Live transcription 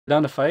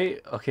Down to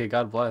fight? Okay,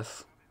 God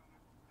bless.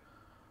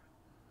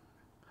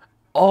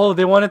 Oh,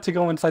 they wanted to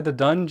go inside the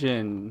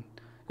dungeon.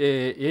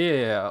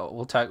 Yeah.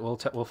 We'll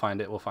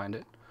find it. We'll find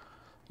it.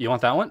 You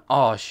want that one?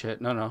 Oh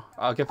shit. No, no.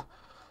 I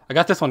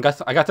got this one,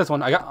 guys. I got this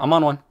one. I'm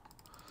on one.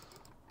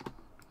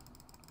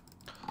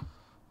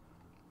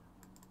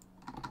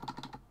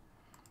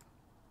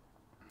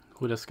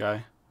 Who this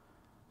guy?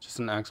 Just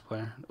an axe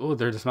player. Oh,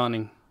 they're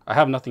dismounting. I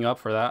have nothing up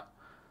for that.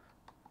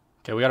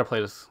 Okay, we gotta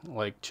play this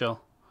like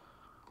chill.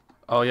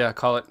 Oh yeah,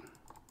 call it.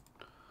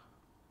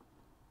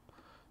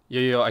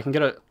 Yo, I can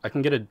get a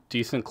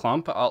decent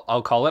clump.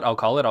 I'll call it. I'll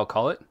call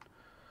it.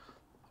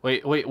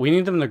 Wait, we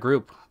need them in the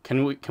group.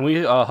 Can we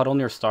huddle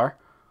near star?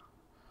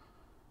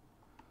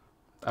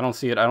 I don't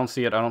see it. I don't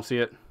see it.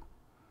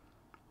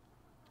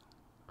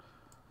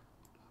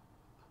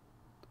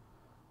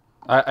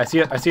 I see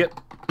it.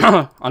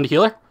 On the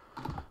healer.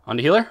 On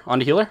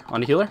the healer.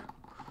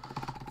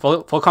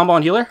 Full combo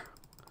on healer.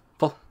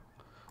 Full.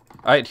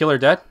 Alright, healer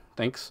dead.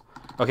 Thanks.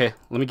 Okay,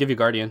 let me give you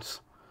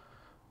guardians.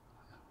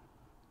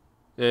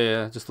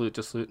 Yeah, just loot.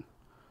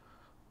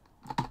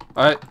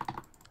 Alright.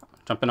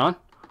 Jumping on.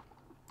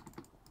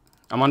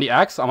 I'm on the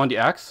axe.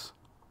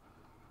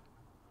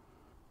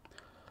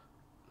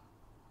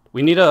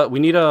 We need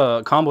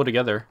a combo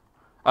together.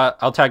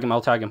 I'll tag him.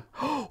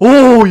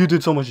 Oh, you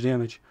did so much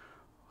damage.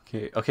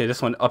 Okay,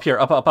 this one up here.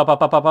 Up.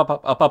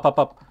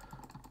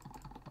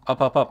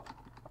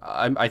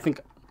 I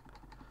think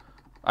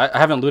I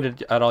haven't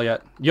looted at all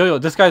yet. Yo,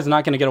 this guy's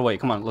not gonna get away.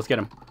 Come on, let's get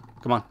him.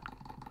 Come on.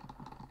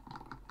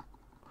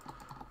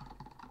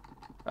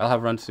 I'll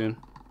have run soon.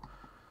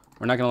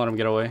 We're not gonna let him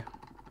get away.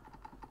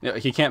 Yeah,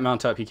 he can't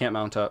mount up.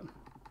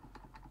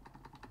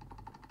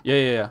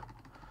 Yeah.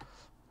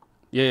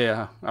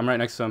 I'm right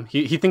next to him.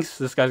 He thinks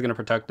this guy's gonna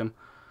protect him.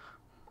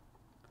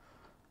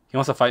 He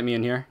wants to fight me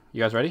in here.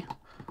 You guys ready?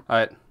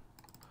 Alright.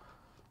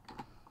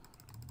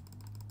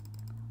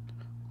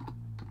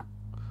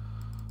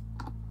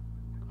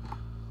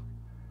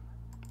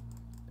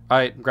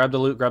 Alright, grab the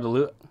loot. Grab the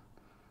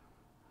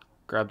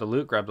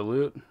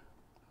loot.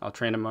 I'll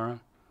train him around.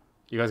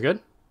 You guys good?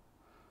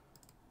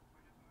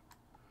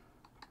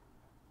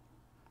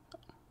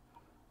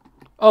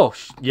 Oh,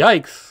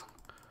 yikes.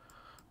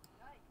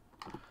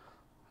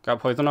 Got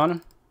poison on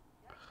him?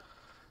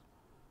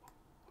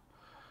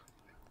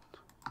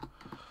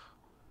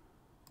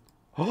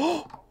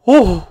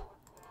 Oh!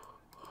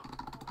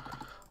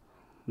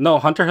 No,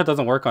 Hunter Hood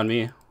doesn't work on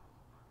me.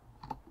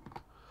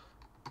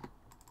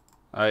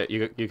 Alright,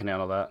 you can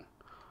handle that.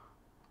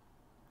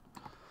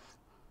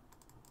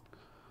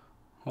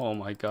 Oh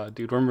my god,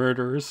 dude, we're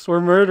murderers.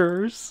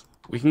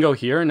 We can go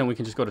here and then we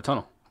can just go to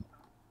tunnel.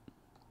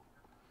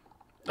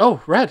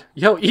 Oh, red.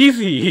 Yo,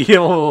 easy.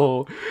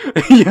 Yo.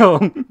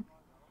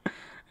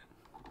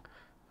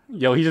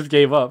 Yo, he just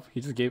gave up.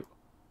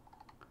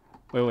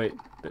 Wait.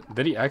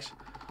 Did he actually?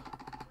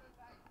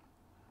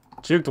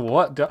 Juked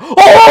what?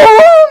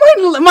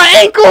 Oh, my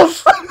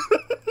ankles!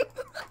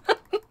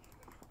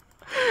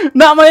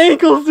 Not my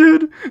ankles,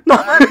 dude.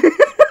 Not my...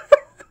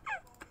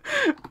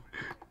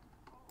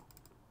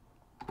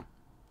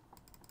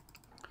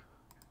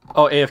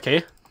 Oh,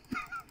 AFK?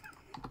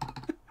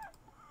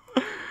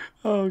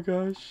 Oh,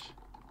 gosh.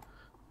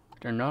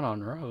 They're not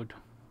on road.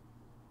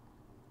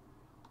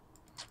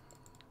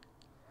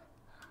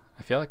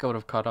 I feel like I would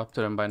have caught up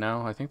to them by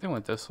now. I think they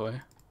went this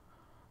way.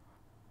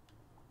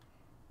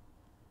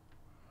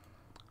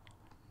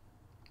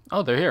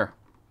 Oh, they're here.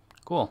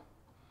 Cool.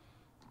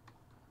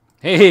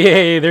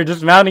 Hey, they're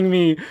dismounting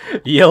me.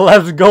 Yeah,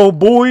 let's go,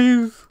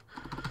 boys.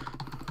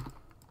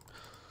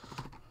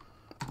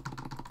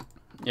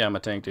 Yeah, I'm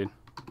a tank, dude.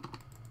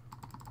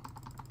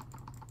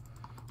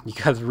 You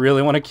guys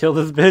really want to kill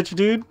this bitch,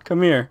 dude?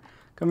 Come here.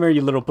 Come here,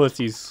 you little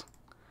pussies.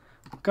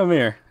 Come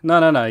here.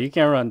 No. You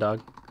can't run,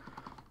 dog.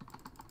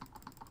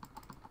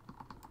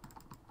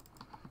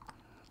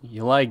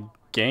 You like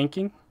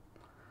ganking?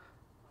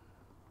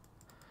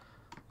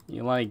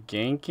 You like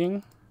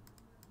ganking?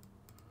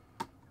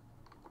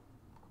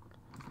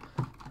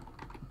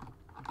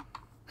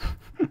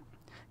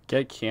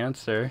 Get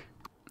cancer.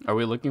 Are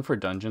we looking for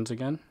dungeons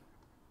again?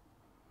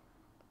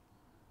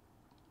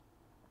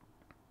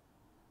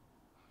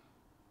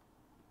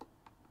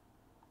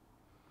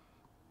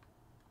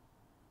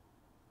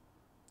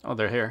 Oh,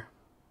 they're here.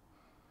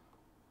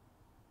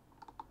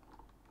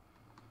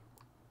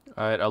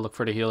 Alright, I'll look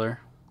for the healer.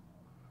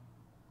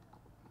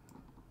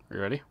 Are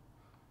you ready?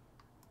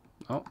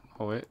 Oh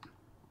wait.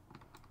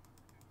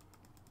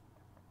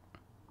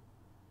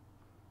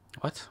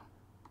 What?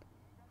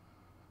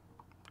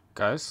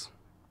 Guys?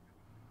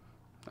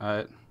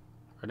 Alright,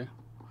 ready?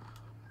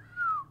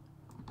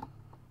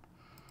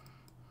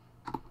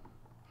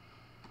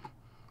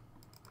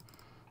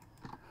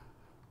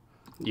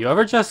 You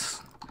ever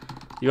just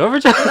you ever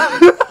just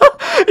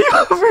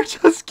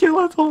kill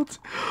us all?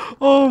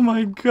 Oh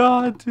my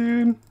god,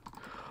 dude.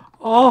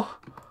 Oh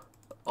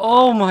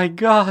my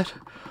god.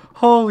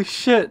 Holy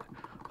shit.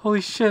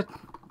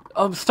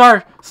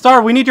 Star,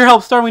 we need your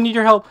help.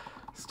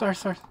 Star.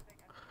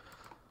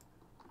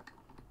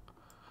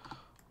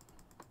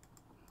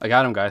 I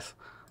got him, guys.